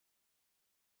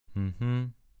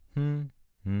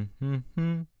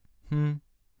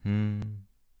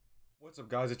What's up,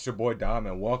 guys? It's your boy Dime,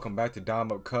 and welcome back to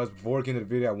dimeupcuz. Before we get into the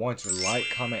video, I want you to like,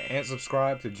 comment, and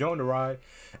subscribe to join the ride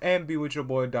and be with your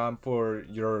boy Dime for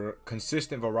your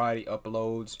consistent variety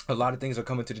uploads. A lot of things are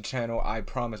coming to the channel. I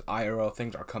promise IRL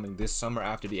things are coming this summer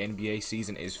after the NBA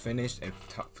season is finished and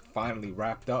finally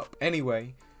wrapped up.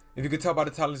 Anyway, if you could tell by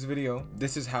the title of this video,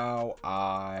 this is how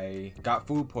I got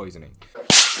food poisoning.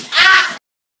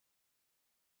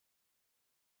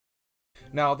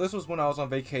 Now, this was when I was on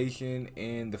vacation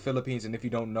in the Philippines, and if you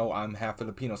don't know, I'm half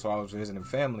Filipino, so I was visiting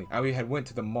family. And we had went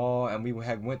to the mall, and we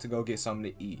had went to go get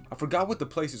something to eat. I forgot what the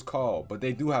place is called, but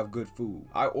they do have good food.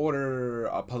 I order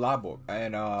a palabok,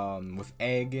 and with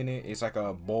egg in it. It's like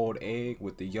a boiled egg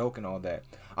with the yolk and all that.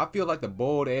 I feel like the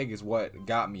boiled egg is what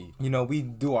got me. You know, we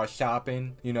do our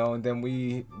shopping, you know, and then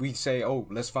we say, oh,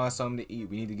 let's find something to eat.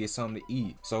 We need to get something to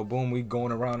eat. So boom, we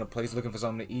going around the place looking for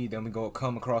something to eat. Then we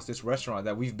come across this restaurant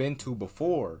that we've been to before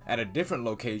at a different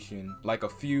location, like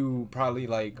probably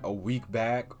like a week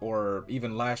back or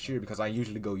even last year, because I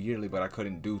usually go yearly, but I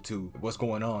couldn't due to what's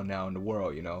going on now in the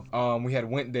world, you know. We had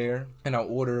went there and I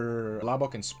ordered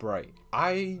palabok and Sprite.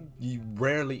 I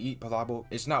rarely eat palabok.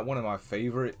 It's not one of my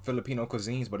favorite Filipino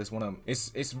cuisines, but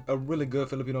it's a really good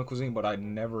Filipino cuisine, but I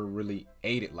never really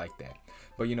ate it like that.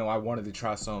 But you know, I wanted to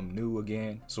try something new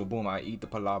again, so boom, I eat the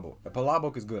palabok. The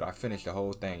palabok is good. I finished the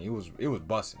whole thing. It was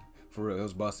busting. For real, it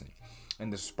was busting.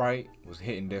 And the Sprite was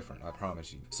hitting different, I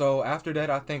promise you. So after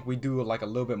that, I think we do like a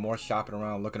little bit more shopping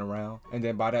around, looking around. And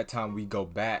then by that time, we go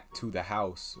back to the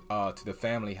house, to the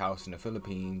family house in the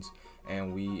Philippines.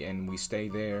 And we stay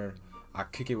there. I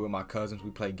kick it with my cousins.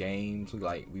 We play games. We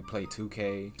play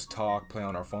 2K, just talk, play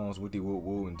on our phones, woody woo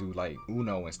woo, and do like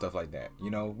Uno and stuff like that. You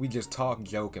know, we just talk,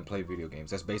 joke, and play video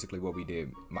games. That's basically what we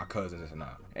did, my cousins and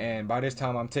I. And by this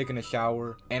time, I'm taking a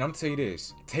shower. And I'm gonna tell you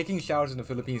this: taking showers in the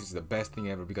Philippines is the best thing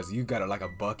ever, because you got like a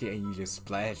bucket and you just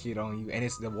splash it on you, and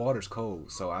the water's cold.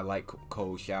 So I like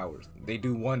cold showers. They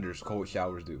do wonders. Cold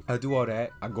showers do. I do all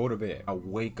that. I go to bed. I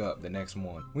wake up the next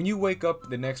morning. When you wake up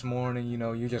the next morning, you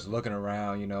know, you're just looking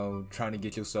around, you know, trying to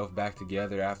get yourself back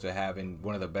together after having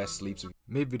one of the best sleeps.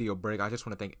 Mid-video break, I just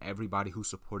want to thank everybody who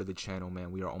supported the channel,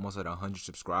 man. We are almost at 100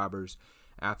 subscribers.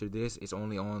 After this, it's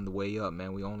only on the way up,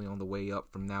 man. We only on the way up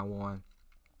from now on.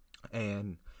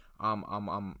 And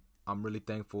I'm really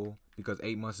thankful, because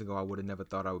 8 months ago I would have never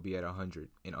thought I would be at 100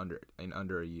 in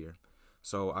under a year.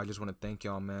 So I just want to thank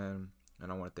y'all, man,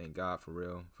 and I want to thank God for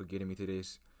real for getting me to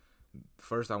this.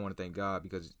 First, I want to thank God,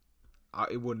 because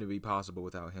it wouldn't be possible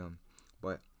without him.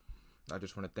 But I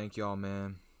just want to thank y'all,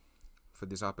 man, for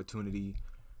this opportunity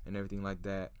and everything like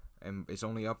that. And it's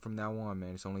only up from now on,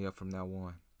 man. It's only up from now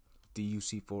on.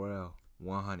 DUC4L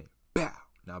 100. Bow.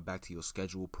 Now back to your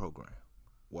scheduled program.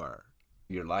 Word.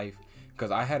 Your life,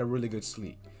 because I had a really good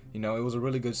sleep. You know, it was a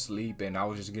really good sleep, and I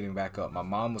was just getting back up. My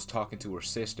mom was talking to her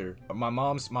sister. My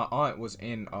aunt was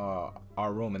in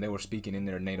our room, and they were speaking in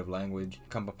their native language,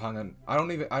 Kapampangan. I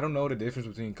don't know the difference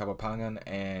between Kapampangan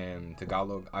and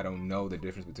Tagalog. I don't know the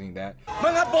difference between that.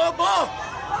 Mga bobo!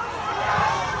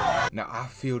 Now I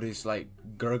feel this like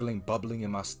gurgling, bubbling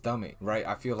in my stomach, right?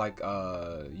 I feel like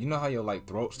you know how your like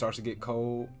throat starts to get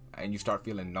cold and you start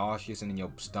feeling nauseous, and then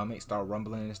your stomach start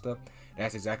rumbling and stuff.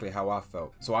 That's exactly how I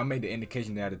felt. So I made the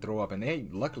indication that I had to throw up, and they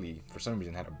luckily for some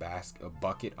reason had a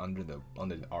bucket under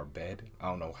our bed. I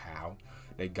don't know how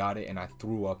they got it, and I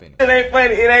threw up in it. It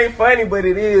ain't funny, but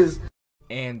it is.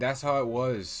 And that's how it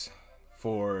was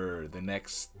for the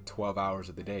next 12 hours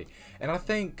of the day. And I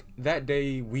think that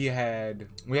day we had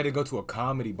to go to a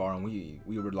comedy bar, and we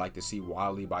would like to see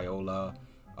Wally, Biola,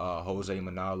 Jose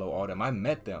Manalo, all them. I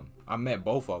met them. I met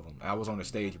both of them. I was on the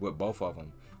stage with both of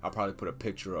them. I'll probably put a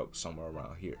picture up somewhere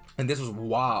around here. And this was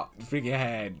wild. Freaking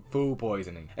had food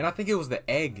poisoning. And I think it was the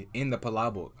egg in the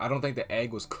palabok. I don't think the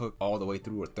egg was cooked all the way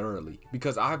through or thoroughly,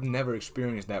 because I've never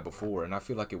experienced that before, and I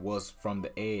feel like it was from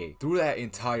the egg. Through that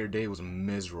entire day, it was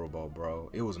miserable, bro.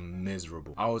 It was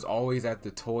miserable. I was always at the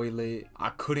toilet. I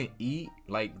couldn't eat.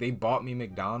 Like, they bought me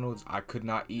McDonald's. I could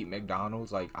not eat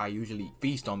McDonald's. Like, I usually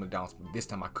feast on McDonald's, but this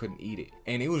time I couldn't eat it.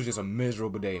 And it was just a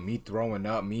miserable day. Me throwing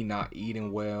up, me not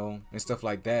eating well, and stuff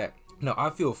like that. No, I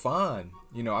feel fine.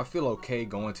 You know, I feel okay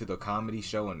going to the comedy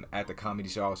show, and at the comedy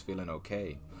show I was feeling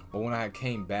okay. But when I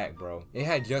came back, bro, it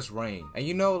had just rained. And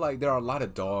you know, like, there are a lot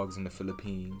of dogs in the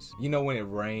Philippines. You know, when it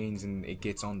rains and it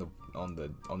gets on the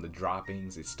the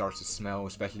droppings. It starts to smell,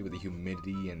 especially with the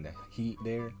humidity and the heat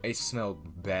there. It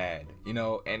smelled bad, you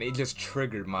know, and it just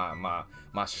triggered my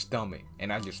stomach,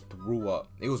 and I just threw up.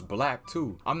 It was black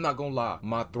too. I'm not gonna lie,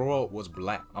 my throat was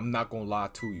black. I'm not gonna lie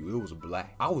to you, it was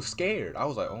black. I was scared. I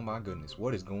was like, oh my goodness,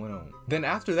 what is going on? Then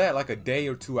after that, like a day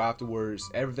or two afterwards,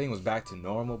 everything was back to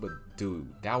normal. But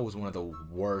dude, that was one of the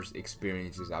worst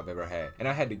experiences I've ever had. And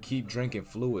I had to keep drinking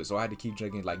fluids, so I had to keep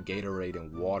drinking like Gatorade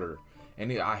and water.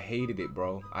 And I hated it,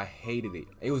 bro. I hated it.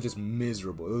 It was just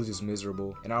miserable. It was just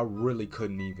miserable. And I really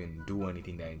couldn't even do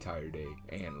anything that entire day.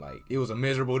 And like, it was a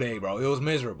miserable day, bro. It was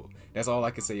miserable. That's all I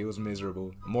can say. It was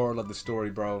miserable. Moral of the story,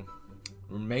 bro.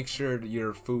 Make sure that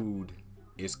your food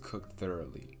is cooked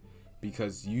thoroughly,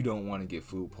 because you don't want to get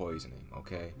food poisoning,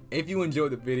 okay? If you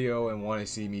enjoyed the video and want to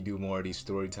see me do more of these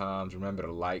story times, remember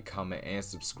to like, comment, and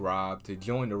subscribe to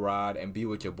join the ride and be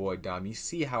with your boy Dom. You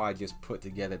see how I just put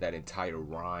together that entire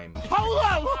rhyme? Hold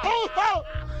up!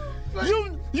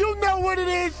 You know what it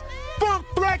is? Funk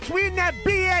Flex, we in that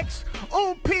BX,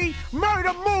 OP,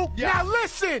 Murder Mook. Yeah. Now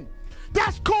listen,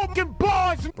 that's called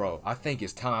bars. Bro, I think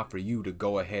it's time for you to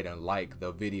go ahead and like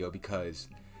the video, because,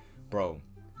 bro,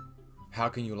 how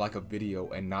can you like a video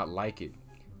and not like it?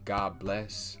 God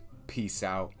bless. Peace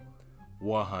out.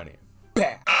 100.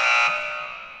 Back.